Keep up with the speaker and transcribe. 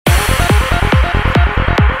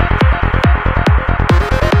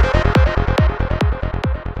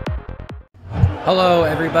Hello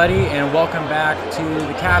everybody and welcome back to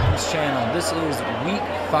the Captain's Channel. This is week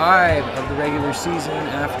 5 of the regular season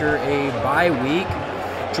after a bye week.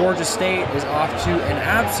 Georgia State is off to an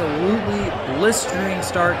absolutely blistering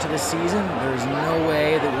start to the season. There's no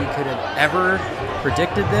way that we could have ever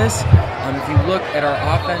predicted this. If you look at our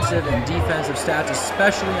offensive and defensive stats,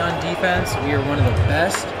 especially on defense, we are one of the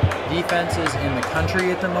best defenses in the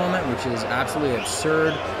country at the moment, which is absolutely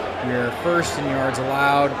absurd. We are first in yards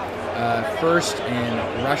allowed, first in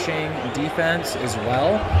rushing defense as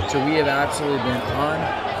well. So we have absolutely been on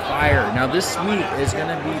fire. Now this week is going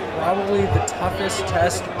to be probably the toughest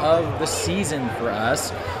test of the season for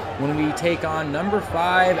us when we take on number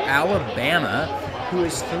 5 Alabama, who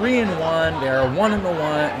is 3-1. They are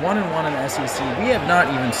 1-1 in the SEC. We have not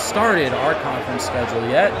even started our conference schedule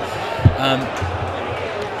yet.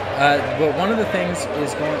 But one of the things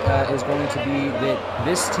is going to be that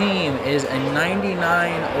this team is a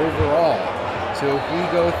 99 overall. So if we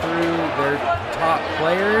go through their top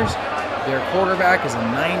players, their quarterback is a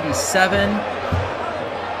 97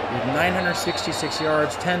 with 966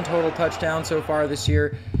 yards, 10 total touchdowns so far this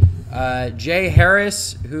year. Jay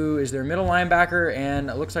Harris, who is their middle linebacker, and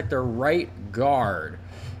it looks like their right guard.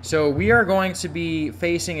 So we are going to be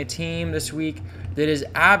facing a team this week that is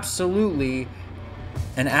absolutely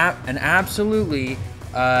an absolutely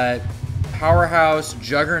powerhouse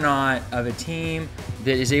juggernaut of a team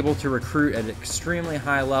that is able to recruit at an extremely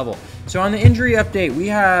high level. So on the injury update, we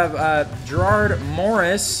have Gerard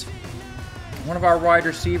Morris, one of our wide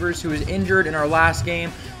receivers, who was injured in our last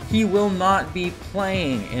game. He will not be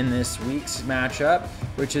playing in this week's matchup,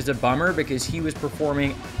 which is a bummer because he was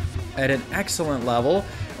performing at an excellent level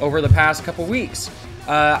over the past couple weeks.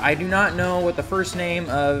 I do not know what the first name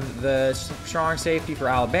of the strong safety for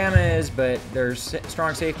Alabama is, but their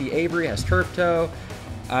strong safety Avery has turf toe.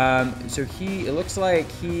 So it looks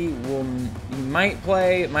like he might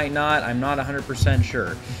play, might not. I'm not 100%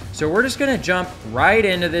 sure. So we're just going to jump right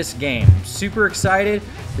into this game. Super excited.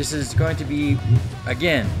 This is going to be,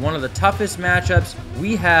 again, one of the toughest matchups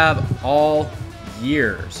we have all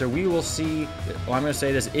year. So we will see. Well, I'm going to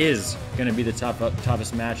say this is going to be the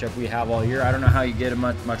toughest matchup we have all year. I don't know how you get it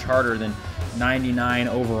much harder than 99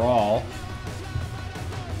 overall.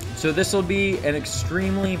 So this will be an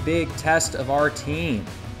extremely big test of our team.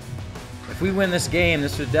 If we win this game,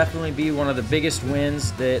 this would definitely be one of the biggest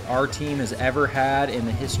wins that our team has ever had in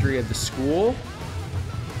the history of the school.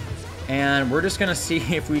 And we're just going to see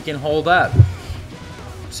if we can hold up.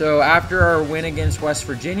 So after our win against West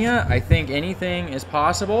Virginia, I think anything is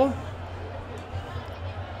possible.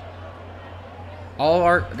 All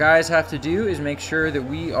our guys have to do is make sure that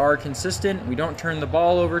we are consistent. We don't turn the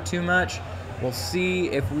ball over too much. We'll see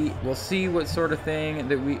what sort of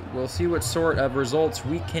results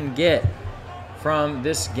we can get from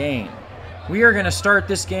this game. We are going to start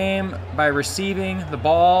this game by receiving the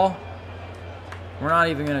ball. We're not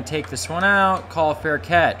even going to take this one out. Call a fair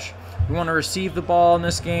catch. We want to receive the ball in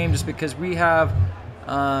this game just because we're going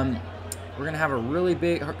to have a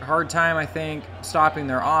really hard time, I think, stopping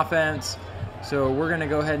their offense. So we're going to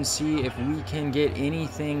go ahead and see if we can get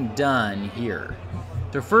anything done here.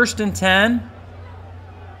 So 1st and 10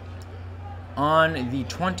 on the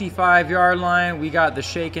 25-yard line. We got the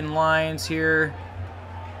shaken lines here.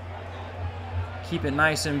 Keep it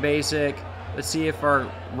nice and basic. Let's see if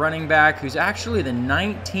our running back, who's actually the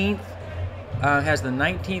 19th, has the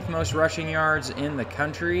 19th most rushing yards in the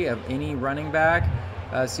country of any running back.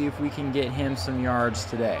 See if we can get him some yards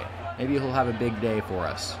today. Maybe he'll have a big day for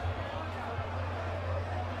us.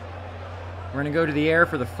 We're going to go to the air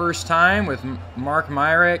for the first time with Mark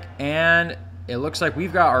Myrick, and it looks like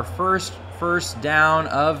we've got our first down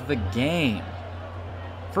of the game.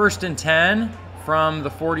 1st and 10 from the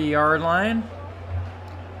 40-yard line.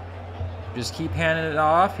 Just keep handing it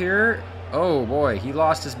off here. Oh boy, he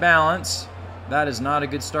lost his balance. That is not a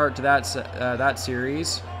good start to that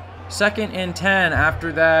series. 2nd and 10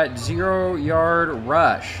 after that 0-yard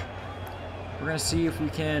rush. We're going to see if we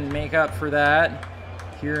can make up for that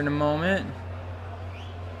here in a moment.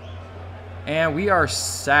 And we are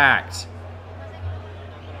sacked.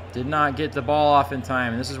 Did not get the ball off in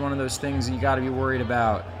time. This is one of those things you got to be worried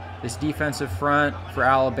about. This defensive front for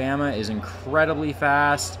Alabama is incredibly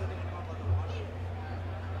fast.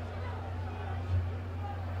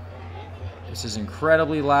 This is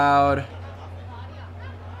incredibly loud.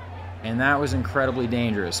 And that was incredibly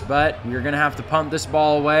dangerous. But we're going to have to pump this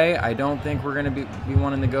ball away. I don't think we're going to be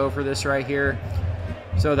wanting to go for this right here.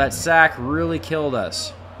 So that sack really killed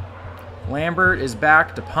us. Lambert is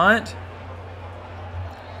back to punt.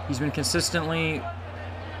 He's been consistently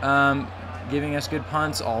giving us good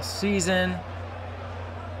punts all season.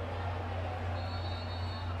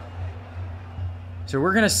 So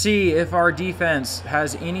we're going to see if our defense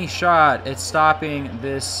has any shot at stopping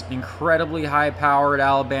this incredibly high-powered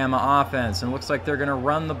Alabama offense. And it looks like they're going to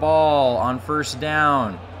run the ball on first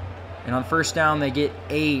down. And on first down, they get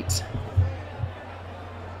 8.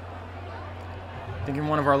 I think in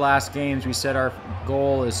one of our last games, we said our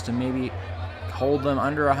goal is to maybe hold them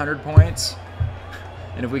under 100 points.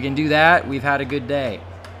 And if we can do that, we've had a good day.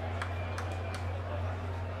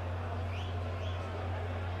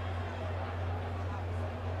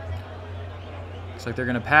 Looks like they're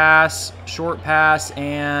going to pass, short pass,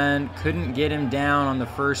 and couldn't get him down on the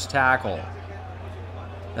first tackle.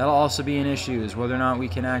 That'll also be an issue, is whether or not we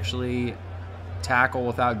can actually tackle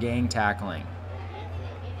without gang tackling.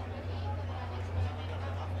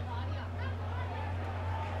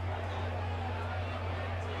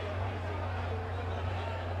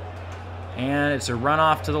 And it's a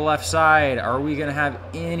runoff to the left side. Are we going to have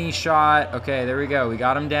any shot? Okay, there we go. We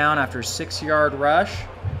got him down after a 6-yard rush.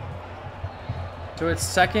 So it's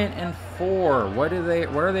 2nd and 4. What are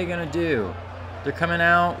they going to do? They're coming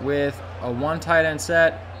out with a 1 tight end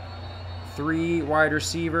set, 3 wide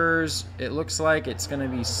receivers. It looks like it's going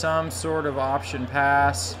to be some sort of option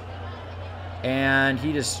pass. And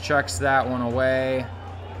he just chucks that one away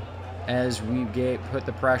as we put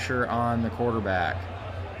the pressure on the quarterback.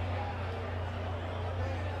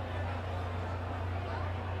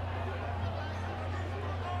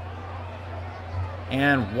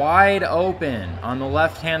 And wide open on the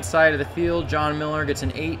left-hand side of the field, John Miller gets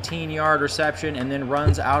an 18-yard reception and then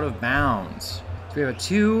runs out of bounds. So we have a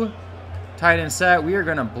 2 tight end set. We are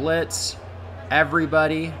going to blitz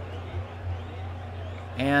everybody.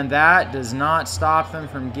 And that does not stop them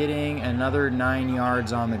from getting another 9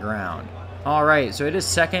 yards on the ground. All right, so it is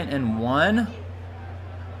 2nd and 1.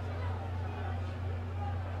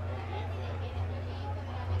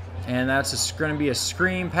 And that's going to be a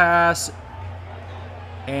screen pass.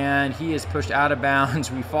 And he is pushed out of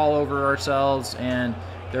bounds. We fall over ourselves, and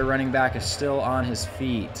their running back is still on his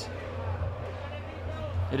feet.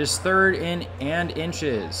 It is 3rd and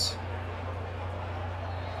inches.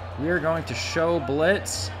 We are going to show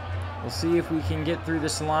blitz. We'll see if we can get through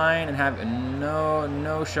this line and have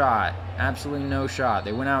no shot. Absolutely no shot.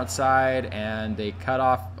 They went outside, and they cut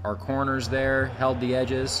off our corners there, held the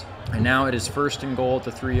edges. And now it is 1st and goal at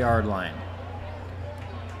the 3-yard line.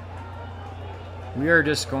 We are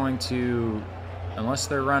just going to, unless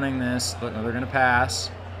they're running this, they're going to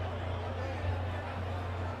pass.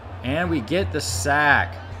 And we get the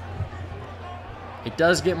sack. It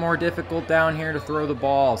does get more difficult down here to throw the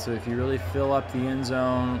ball, so if you really fill up the end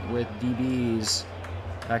zone with DBs,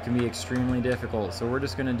 that can be extremely difficult. So we're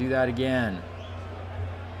just going to do that again.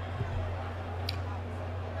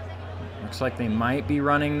 Looks like they might be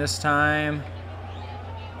running this time.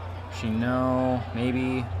 Actually, no,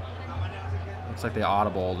 maybe. Looks like they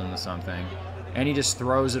audibled into something. And he just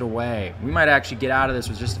throws it away. We might actually get out of this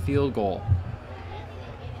with just a field goal,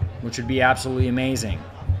 which would be absolutely amazing.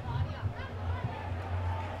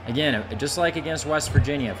 Again, just like against West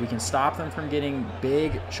Virginia, if we can stop them from getting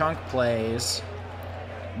big chunk plays,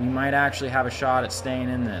 we might actually have a shot at staying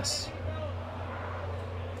in this.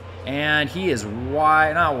 And he is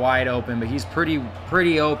not wide open, but he's pretty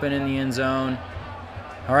open in the end zone.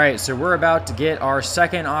 All right, so we're about to get our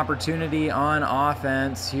 2nd opportunity on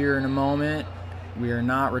offense here in a moment. We are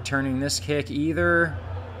not returning this kick either.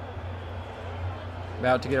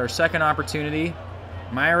 About to get our 2nd opportunity.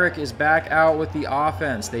 Myrick is back out with the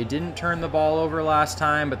offense. They didn't turn the ball over last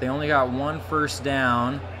time, but they only got 1 first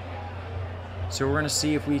down. So we're going to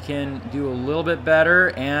see if we can do a little bit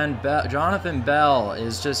better. And Jonathan Bell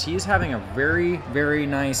is he's having a very, very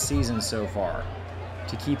nice season so far.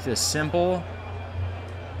 To keep this simple,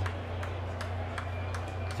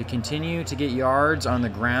 to continue to get yards on the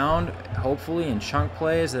ground, hopefully in chunk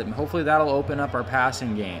plays, hopefully that'll open up our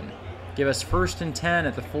passing game. Give us 1st and 10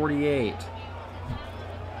 at the 48.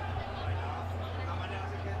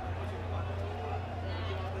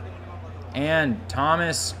 And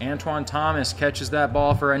Antoine Thomas catches that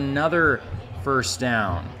ball for another first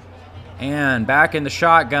down. And back in the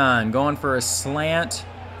shotgun, going for a slant.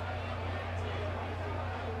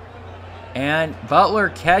 And Butler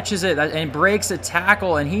catches it and breaks a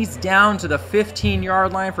tackle, and he's down to the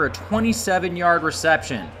 15-yard line for a 27-yard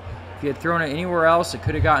reception. If he had thrown it anywhere else, it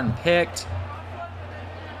could have gotten picked.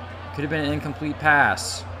 Could have been an incomplete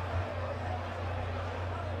pass.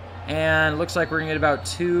 And looks like we're going to get about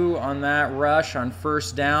 2 on that rush on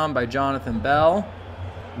first down by Jonathan Bell.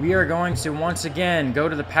 We are going to once again go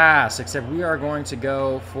to the pass, except we are going to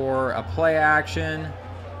go for a play action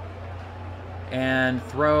and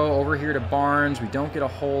throw over here to Barnes. We don't get a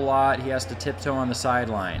whole lot. He has to tiptoe on the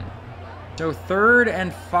sideline. So 3rd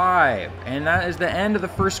and 5, and that is the end of the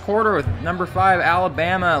first quarter with number 5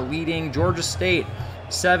 Alabama leading Georgia State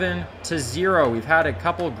 7-0. We've had a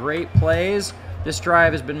couple great plays. This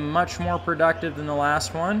drive has been much more productive than the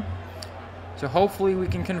last one. So hopefully we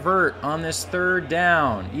can convert on this 3rd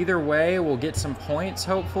down. Either way, we'll get some points,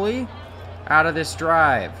 hopefully, out of this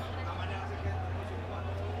drive.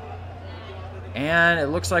 And it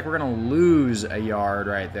looks like we're going to lose a yard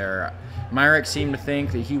right there. Myrick seemed to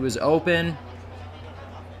think that he was open,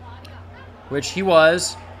 which he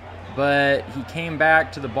was, but he came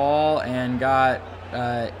back to the ball and got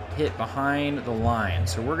hit behind the line.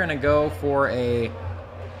 So we're going to go for a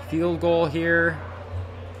field goal here.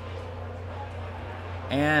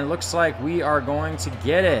 And it looks like we are going to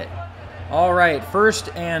get it. All right,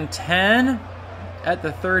 1st and 10 at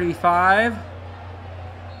the 35.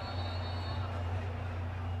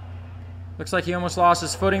 Looks like he almost lost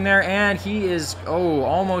his footing there, and he is,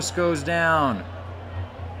 almost goes down.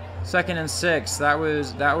 2nd and 6. That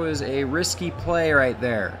was a risky play right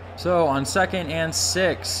there. So on 2nd and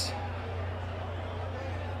 6,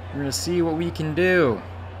 we're going to see what we can do.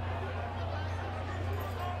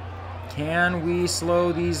 Can we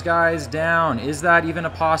slow these guys down? Is that even a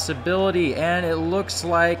possibility? And it looks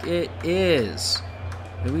like it is,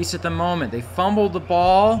 at least at the moment. They fumbled the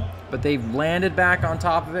ball, but they've landed back on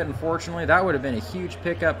top of it. Unfortunately, that would have been a huge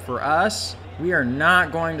pickup for us. We are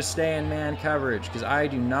not going to stay in man coverage because I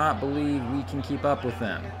do not believe we can keep up with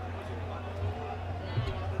them.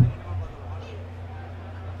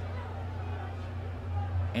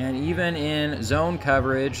 And even in zone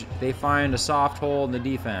coverage, they find a soft hole in the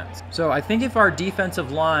defense. So I think if our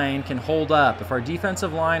defensive line can hold up, if our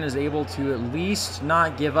defensive line is able to at least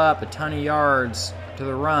not give up a ton of yards to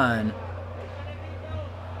the run,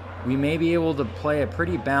 we may be able to play a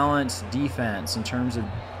pretty balanced defense in terms of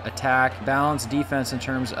attack, balanced defense in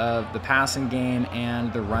terms of the passing game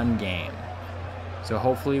and the run game. So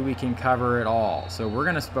hopefully we can cover it all. So we're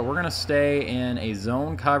gonna stay in a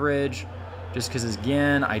zone coverage, just because,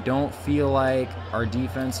 again, I don't feel like our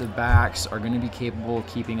defensive backs are going to be capable of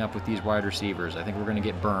keeping up with these wide receivers. I think we're going to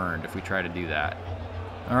get burned if we try to do that.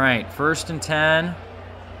 All right, 1st and 10.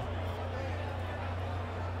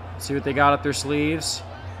 Let's see what they got up their sleeves.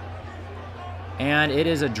 And it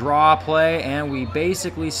is a draw play, and we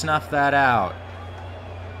basically snuffed that out.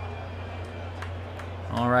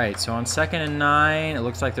 All right, so on 2nd and 9, it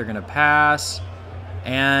looks like they're going to pass.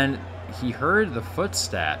 And he heard the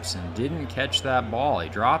footsteps and didn't catch that ball. He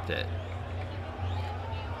dropped it.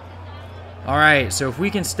 All right, so if we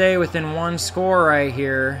can stay within one score right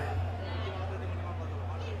here.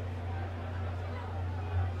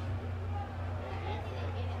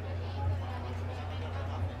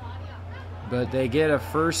 But they get a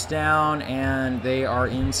 1st down and they are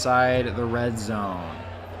inside the red zone.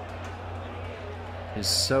 It's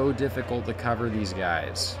so difficult to cover these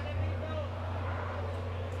guys.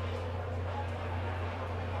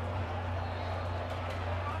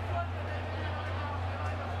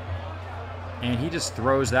 And he just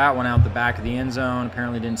throws that one out the back of the end zone.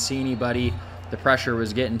 Apparently didn't see anybody. The pressure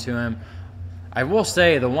was getting to him. I will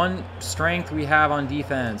say the one strength we have on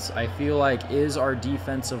defense, I feel like, is our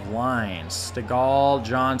defensive line. Stegall,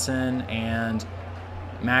 Johnson, and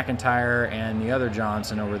McIntyre, and the other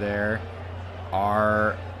Johnson over there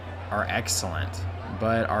are excellent.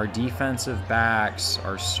 But our defensive backs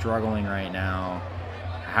are struggling right now,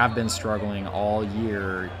 have been struggling all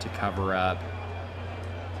year to cover up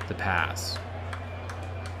the pass.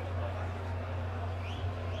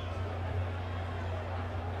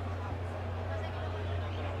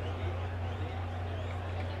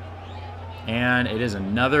 And it is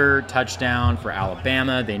another touchdown for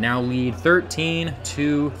Alabama. They now lead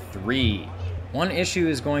 13-3. One issue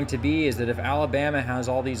is going to be is that if Alabama has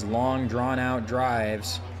all these long, drawn-out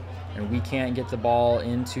drives and we can't get the ball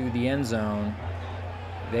into the end zone,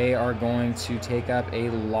 they are going to take up a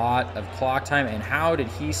lot of clock time. And how did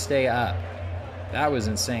he stay up? That was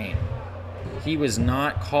insane. He was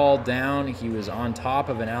not called down. He was on top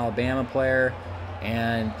of an Alabama player,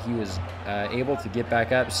 and he was able to get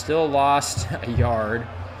back up. Still lost a yard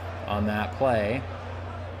on that play.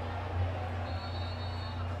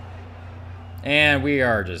 And we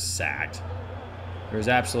are just sacked. There's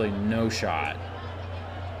absolutely no shot.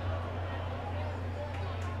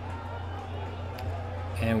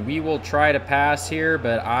 And we will try to pass here,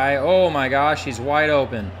 but oh my gosh, he's wide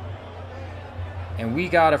open. And we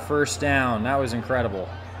got a 1st down. That was incredible.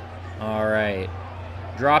 All right.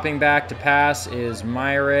 Dropping back to pass is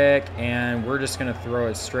Myrick, and we're just going to throw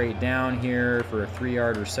it straight down here for a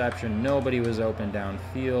 3-yard reception. Nobody was open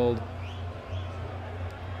downfield.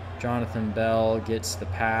 Jonathan Bell gets the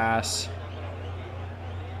pass.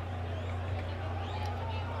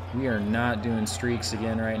 We are not doing streaks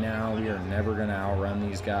again right now. We are never going to outrun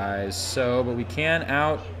these guys. So, but we can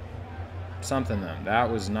out something them.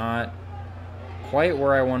 That was not quite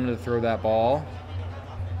where I wanted to throw that ball.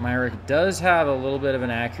 Myrick does have a little bit of an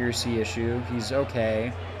accuracy issue. He's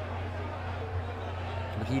okay.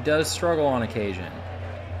 But he does struggle on occasion.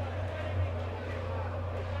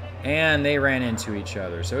 And they ran into each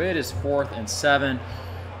other. So it is 4th and 7.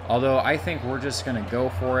 Although I think we're just going to go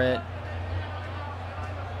for it,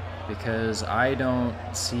 because I don't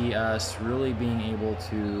see us really being able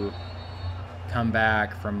to come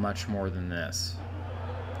back from much more than this.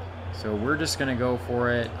 So we're just going to go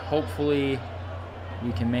for it. Hopefully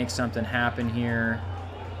we can make something happen here.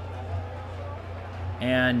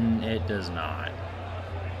 And it does not.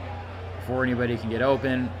 Before anybody can get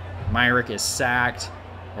open, Myrick is sacked.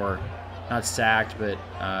 Or not sacked, but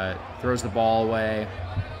throws the ball away.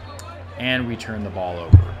 And we turn the ball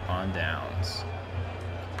over on downs.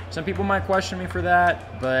 Some people might question me for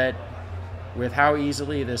that, but with how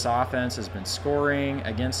easily this offense has been scoring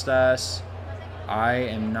against us, I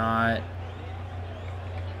am not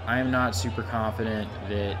super confident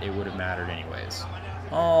that it would have mattered anyways.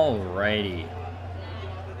 Alrighty.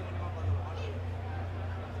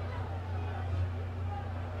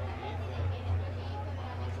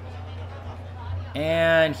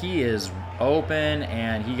 And he is open,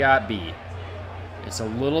 and he got beat. It's a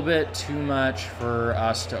little bit too much for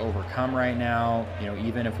us to overcome right now, you know,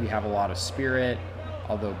 even if we have a lot of spirit.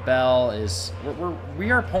 Although Bell is,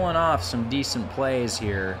 we are pulling off some decent plays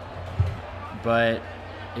here, but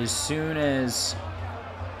as soon as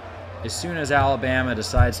Alabama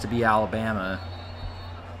decides to be Alabama,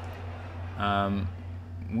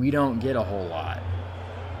 we don't get a whole lot.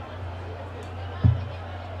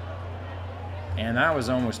 And that was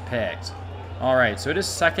almost picked. All right, so it is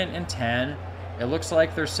 2nd and 10. It looks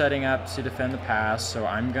like they're setting up to defend the pass, so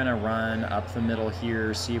I'm going to run up the middle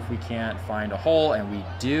here, see if we can't find a hole, and we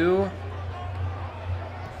do.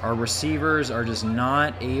 Our receivers are just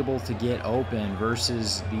not able to get open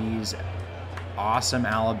versus these awesome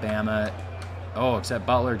Alabama. Oh, except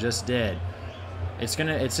Butler just did. It's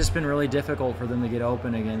just been really difficult for them to get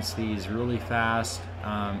open against these really fast,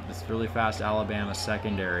 this really fast Alabama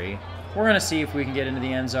secondary. We're going to see if we can get into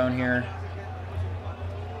the end zone here.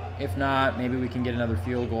 If not, maybe we can get another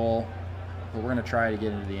field goal, but we're going to try to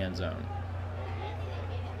get into the end zone.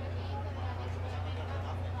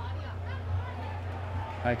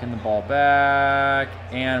 Hiking the ball back,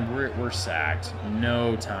 and we're sacked.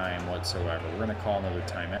 No time whatsoever. We're going to call another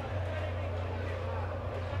timeout.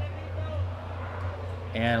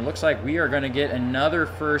 And it looks like we are going to get another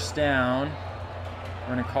first down.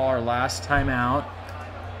 We're going to call our last timeout.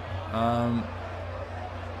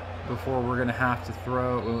 Before we're going to have to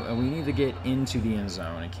throw, we need to get into the end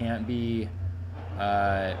zone. It can't be,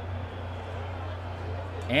 and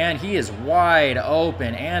he is wide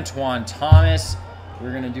open. Antoine Thomas.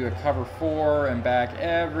 We're going to do a cover 4 and back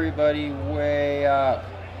everybody way up.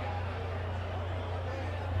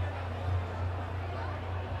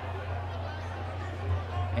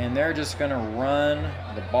 And they're just going to run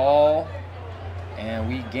the ball. And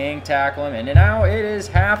we gang tackle him. And now it is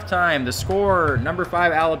halftime. The score, number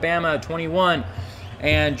 5, Alabama 21.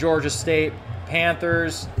 And Georgia State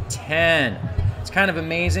Panthers 10. It's kind of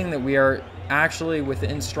amazing that we are actually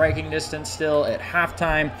within striking distance still at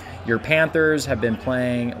halftime. Your Panthers have been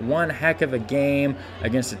playing one heck of a game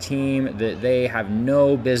against a team that they have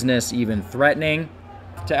no business even threatening.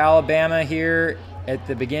 To Alabama here at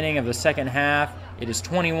the beginning of the second half, it is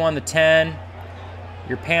 21-10.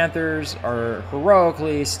 Your Panthers are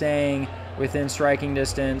heroically staying within striking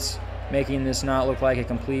distance, making this not look like a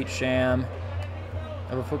complete sham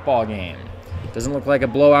of a football game. Doesn't look like a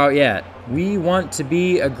blowout yet. We want to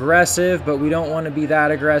be aggressive, but we don't want to be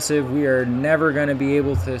that aggressive. We are never going to be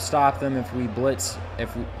able to stop them if we blitz,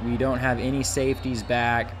 if we don't have any safeties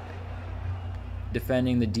back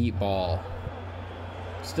defending the deep ball.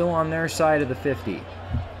 Still on their side of the 50.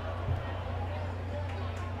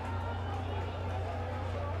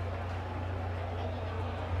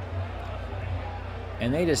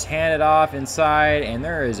 And they just hand it off inside, and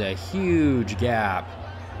there is a huge gap.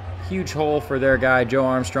 Huge hole for their guy, Joe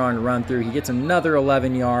Armstrong, to run through. He gets another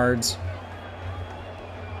 11 yards.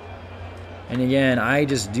 And again, I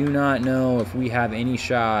just do not know if we have any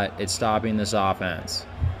shot at stopping this offense.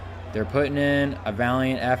 They're putting in a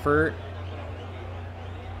valiant effort.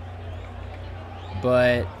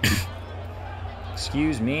 But,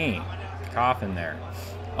 excuse me, coughing there.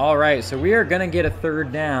 All right, so we are going to get a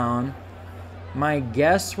third down. My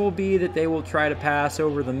guess will be that they will try to pass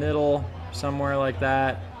over the middle, somewhere like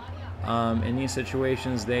that. In these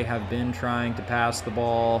situations, they have been trying to pass the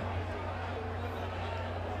ball.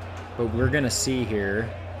 But we're going to see here.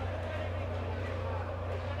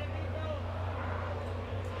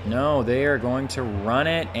 No, they are going to run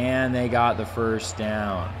it, and they got the first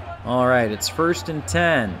down. All right, it's 1st and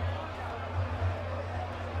 10.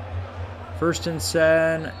 1st and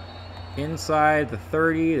 10 inside the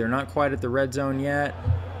 30. They're not quite at the red zone yet.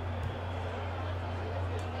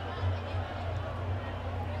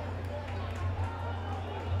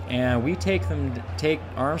 And we take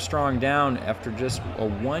Armstrong down after just a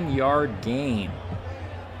 1-yard gain.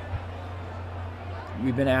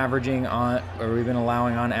 We've been allowing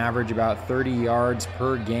on average about 30 yards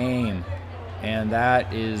per game, and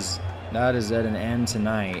that is at an end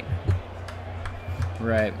tonight.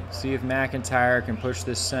 Right. See if McIntyre can push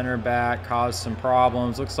this center back, cause some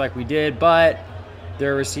problems. Looks like we did, but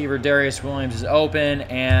their receiver Darius Williams is open,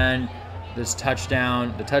 and the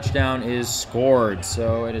touchdown is scored.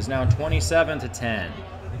 So it is now 27-10.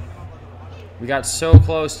 We got so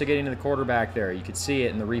close to getting to the quarterback there. You could see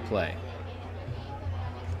it in the replay.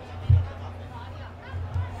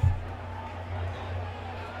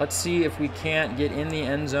 Let's see if we can't get in the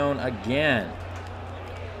end zone again.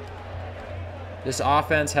 This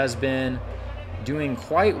offense has been doing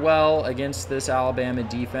quite well against this Alabama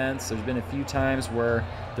defense. There's been a few times where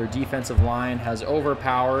their defensive line has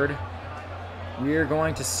overpowered. We're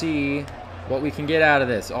going to see what we can get out of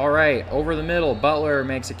this. All right, over the middle, Butler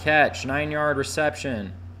makes a catch, 9-yard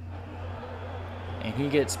reception. And he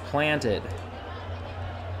gets planted.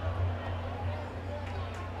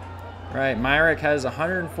 Right, Myrick has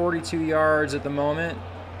 142 yards at the moment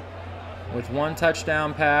with 1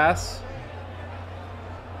 touchdown pass.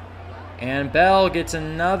 And Bell gets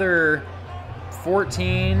another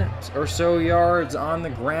 14 or so yards on the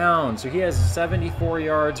ground. So he has 74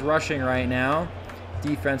 yards rushing right now.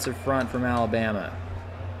 Defensive front from Alabama.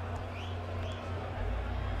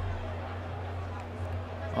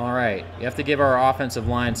 All right, you have to give our offensive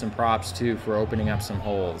line some props too for opening up some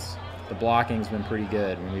holes. The blocking's been pretty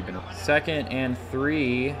good when we've been 2nd and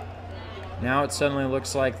 3. Now it suddenly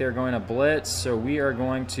looks like they're going to blitz, so we are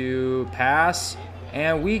going to pass.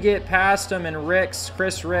 And we get past him, and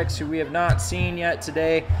Chris Ricks, who we have not seen yet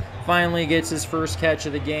today, finally gets his first catch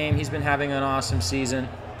of the game. He's been having an awesome season.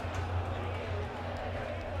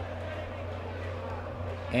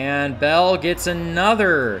 And Bell gets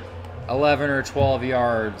another 11 or 12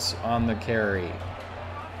 yards on the carry.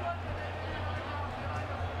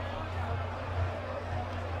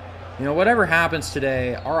 You know, whatever happens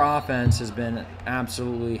today, our offense has been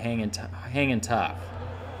absolutely hanging tough.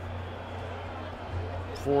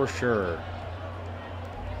 For sure.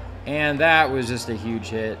 And that was just a huge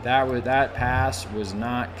hit. That pass was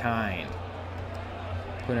not kind.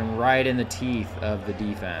 Put him right in the teeth of the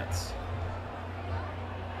defense.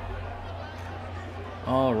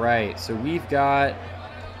 All right, so we've got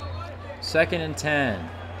 2nd and 10.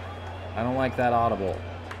 I don't like that audible.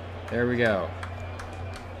 There we go.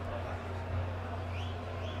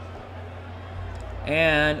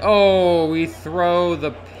 And, oh, we throw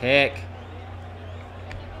the pick.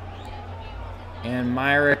 And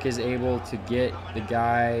Myrick is able to get the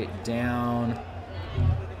guy down.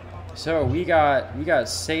 So we got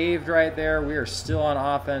saved right there. We are still on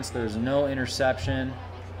offense. There's no interception.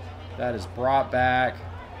 That is brought back.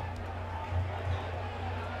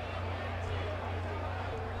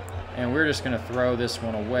 And we're just going to throw this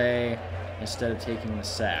one away instead of taking the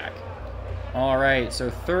sack. All right, so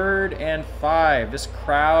 3rd and 5. This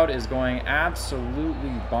crowd is going absolutely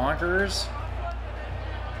bonkers,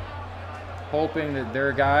 hoping that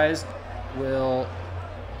their guys will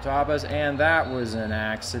top us, and that was an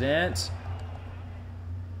accident.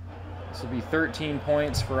 This will be 13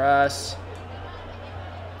 points for us.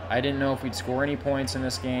 I didn't know if we'd score any points in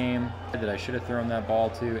this game that I should have thrown that ball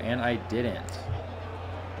to, and I didn't.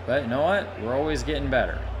 But you know what? We're always getting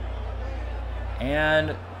better.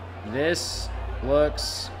 And this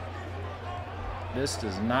does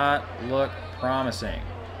not look promising.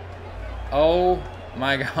 Oh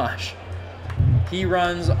my gosh. He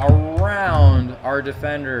runs around our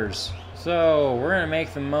defenders. So we're going to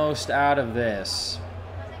make the most out of this.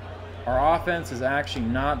 Our offense has actually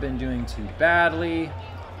not been doing too badly.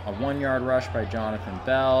 A 1-yard rush by Jonathan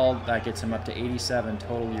Bell. That gets him up to 87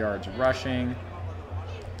 total yards rushing.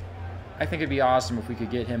 I think it'd be awesome if we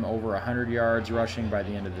could get him over 100 yards rushing by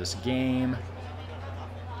the end of this game.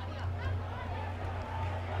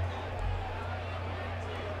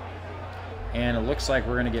 And it looks like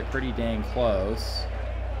we're going to get pretty dang close.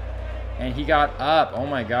 And he got up. Oh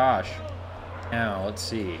my gosh. Now, let's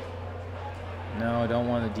see. No, I don't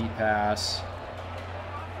want the deep pass.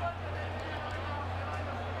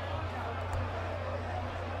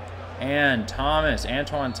 And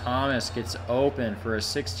Antoine Thomas gets open for a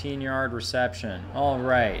 16-yard reception. All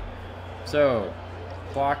right. So,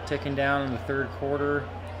 clock ticking down in the third quarter.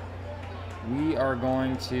 We are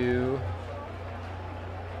going to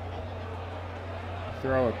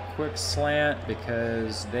throw a quick slant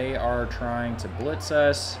because they are trying to blitz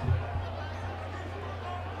us.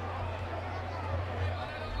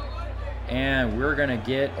 And we're going to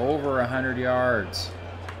get over 100 yards.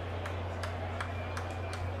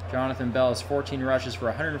 Jonathan Bell has 14 rushes for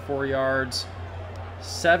 104 yards,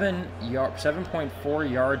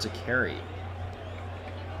 7.4 yards a carry.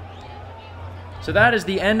 So that is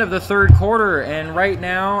the end of the third quarter, and right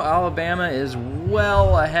now Alabama is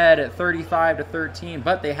well ahead at 35-13,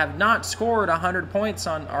 but they have not scored 100 points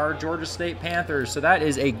on our Georgia State Panthers, so that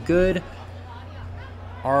is a good.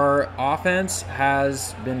 Our offense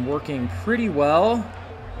has been working pretty well,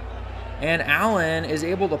 and Allen is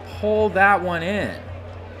able to pull that one in.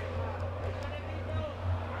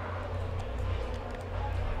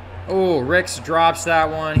 Oh, Ricks drops that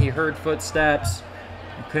one. He heard footsteps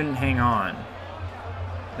and couldn't hang on.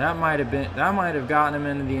 That might have gotten him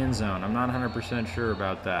into the end zone. I'm not 100% sure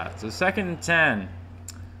about that. So 2nd and 10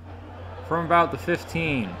 from about the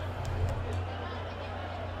 15.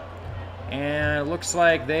 And it looks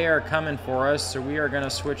like they are coming for us, so we are going to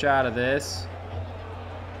switch out of this.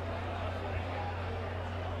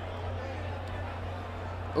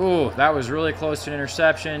 Ooh, that was really close to an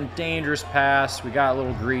interception. Dangerous pass. We got a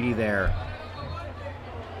little greedy there.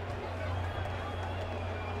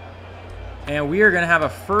 And we are going to have a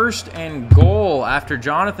 1st and goal after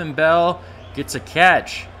Jonathan Bell gets a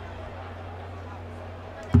catch.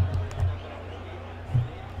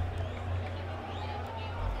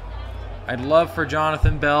 I'd love for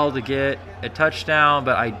Jonathan Bell to get a touchdown,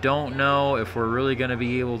 but I don't know if we're really going to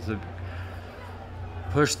be able to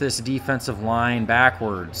push this defensive line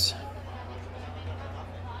backwards.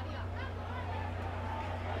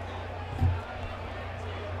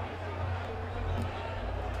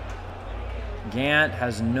 Gant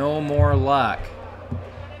has no more luck.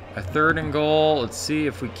 A 3rd and goal. Let's see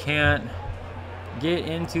if we can't get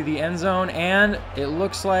into the end zone. And it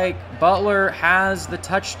looks like Butler has the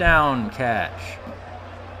touchdown catch.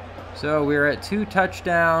 So we're at 2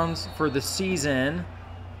 touchdowns for the season.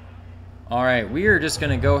 All right, we are just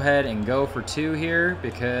going to go ahead and go for 2 here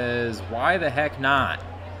because why the heck not?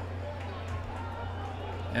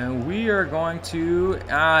 And we are going to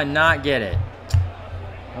not get it.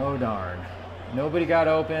 Oh, darn. Nobody got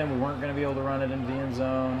open. We weren't going to be able to run it into the end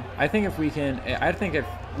zone. I think if we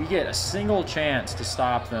get a single chance to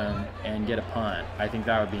stop them and get a punt, I think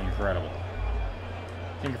that would be incredible.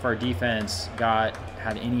 I think if our defense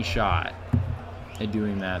had any shot at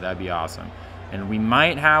doing that, that'd be awesome. And we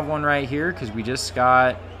might have one right here because we just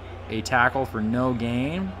got a tackle for no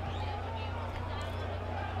gain.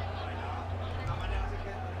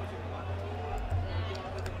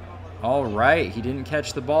 All right, he didn't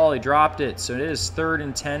catch the ball. He dropped it. So it is 3rd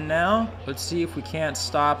and 10 now. Let's see if we can't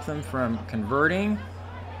stop them from converting.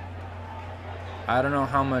 I don't know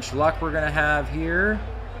how much luck we're going to have here,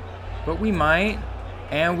 but we might.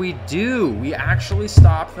 And we do. We actually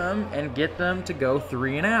stop them and get them to go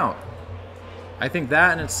 3 and out. I think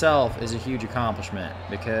that in itself is a huge accomplishment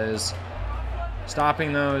because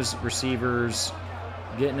stopping those receivers,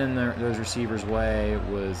 getting in those receivers' way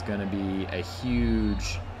was going to be a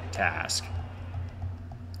huge task.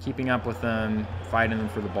 Keeping up with them, fighting them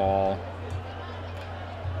for the ball.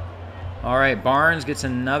 All right, Barnes gets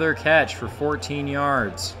another catch for 14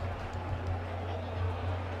 yards.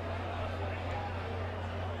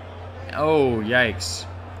 Oh, yikes.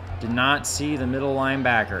 Did not see the middle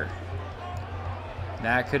linebacker.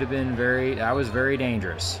 That could have been that was very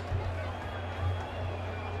dangerous.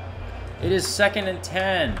 It is 2nd and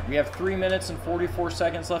 10. We have 3 minutes and 44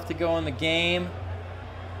 seconds left to go in the game.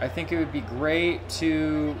 I think it would be great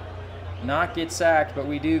to not get sacked, but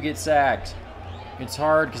we do get sacked. It's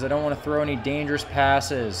hard because I don't want to throw any dangerous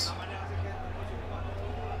passes.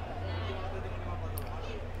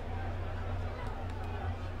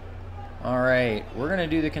 All right, we're going to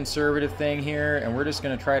do the conservative thing here, and we're just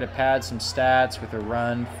going to try to pad some stats with a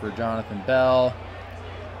run for Jonathan Bell.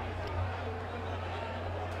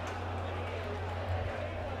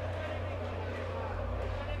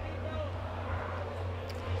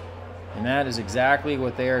 And that is exactly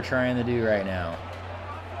what they are trying to do right now.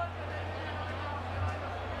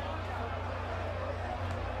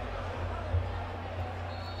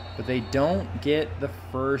 But they don't get the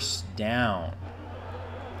 1st down.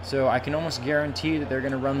 So I can almost guarantee that they're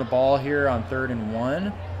going to run the ball here on 3rd and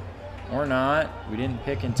 1. Or not. We didn't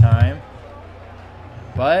pick in time.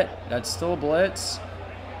 But that's still a blitz.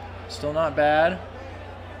 Still not bad.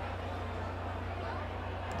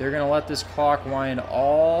 They're going to let this clock wind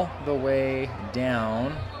all the way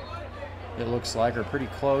down, it looks like, or pretty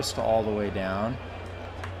close to all the way down.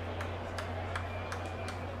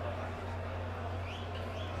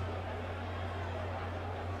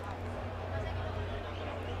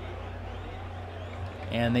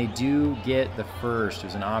 And they do get the first. It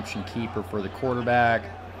was an option keeper for the quarterback.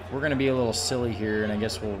 We're going to be a little silly here, and I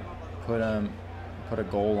guess we'll put a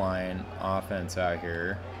goal line offense out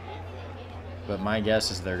here. But my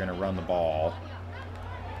guess is they're going to run the ball.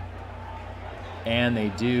 And they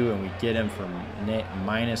do, and we get him for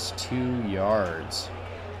 -2 yards.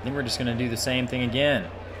 I think we're just going to do the same thing again.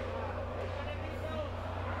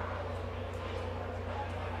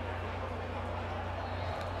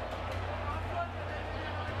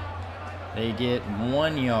 They get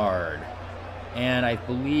 1 yard. And I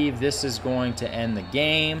believe this is going to end the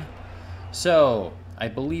game. So I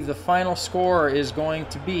believe the final score is going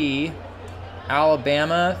to be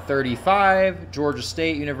Alabama 35, Georgia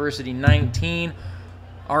State University 19.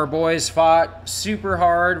 Our boys fought super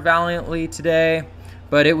hard, valiantly today,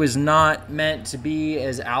 but it was not meant to be,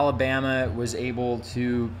 as Alabama was able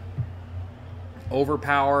to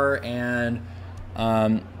overpower and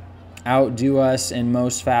outdo us in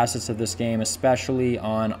most facets of this game, especially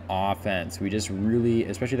on offense. We just really,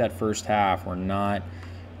 especially that first half, were not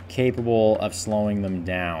capable of slowing them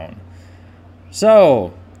down.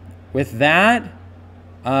 So with that,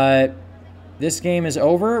 this game is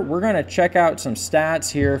over. We're going to check out some stats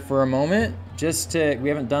here for a moment. We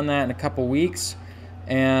haven't done that in a couple weeks.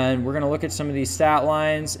 And we're going to look at some of these stat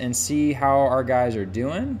lines and see how our guys are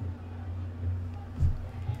doing.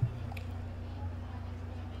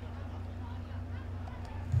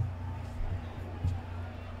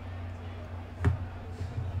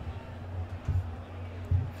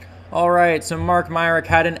 All right, so Mark Myrick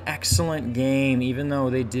had an excellent game, even though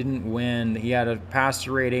they didn't win. He had a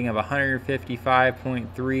passer rating of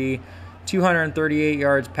 155.3, 238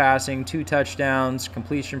 yards passing, 2 touchdowns,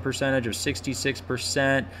 completion percentage of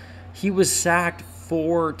 66%. He was sacked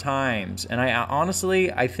 4 times, and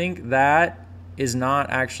I think that is not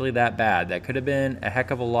actually that bad. That could have been a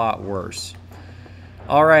heck of a lot worse.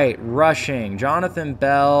 All right, rushing. Jonathan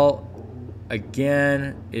Bell,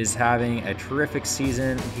 again, is having a terrific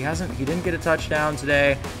season. He didn't get a touchdown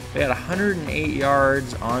today. He had 108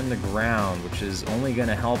 yards on the ground, which is only going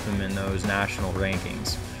to help him in those national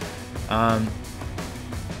rankings.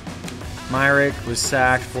 Myrick was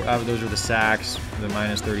sacked. Those are the sacks, the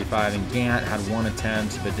 -35. And Gant had 1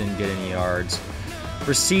 attempt but didn't get any yards.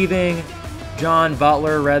 Receiving, John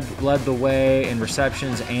Butler led the way in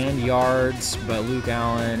receptions and yards, but Luke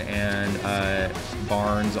Allen and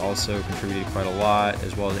Barnes also contributed quite a lot,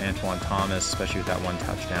 as well as Antoine Thomas, especially with that 1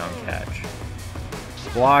 touchdown catch.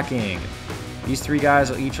 Blocking. These 3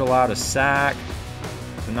 guys each allowed a sack,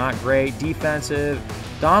 so not great. Defensive.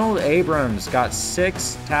 Donald Abrams got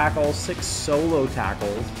 6 tackles, 6 solo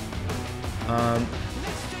tackles.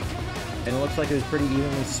 And it looks like it was pretty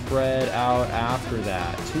evenly spread out after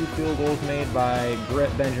that. 2 field goals made by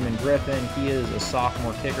Benjamin Griffin. He is a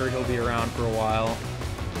sophomore kicker. He'll be around for a while.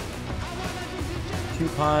 2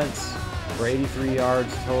 punts for 83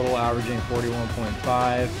 yards total, averaging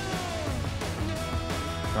 41.5.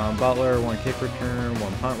 John Butler, 1 kick return,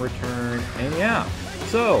 1 punt return. And yeah,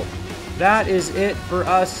 so that is it for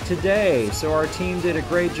us today. So our team did a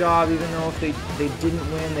great job, even though if they didn't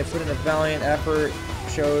win, they put in a valiant effort,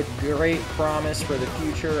 showed great promise for the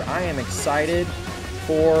future. I am excited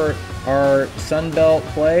for our Sun Belt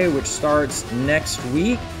play, which starts next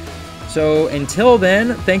week. So until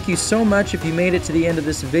then, thank you so much if you made it to the end of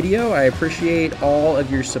this video. I appreciate all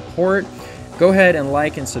of your support. Go ahead and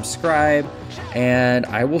like and subscribe, and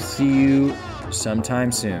I will see you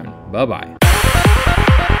sometime soon. Bye-bye.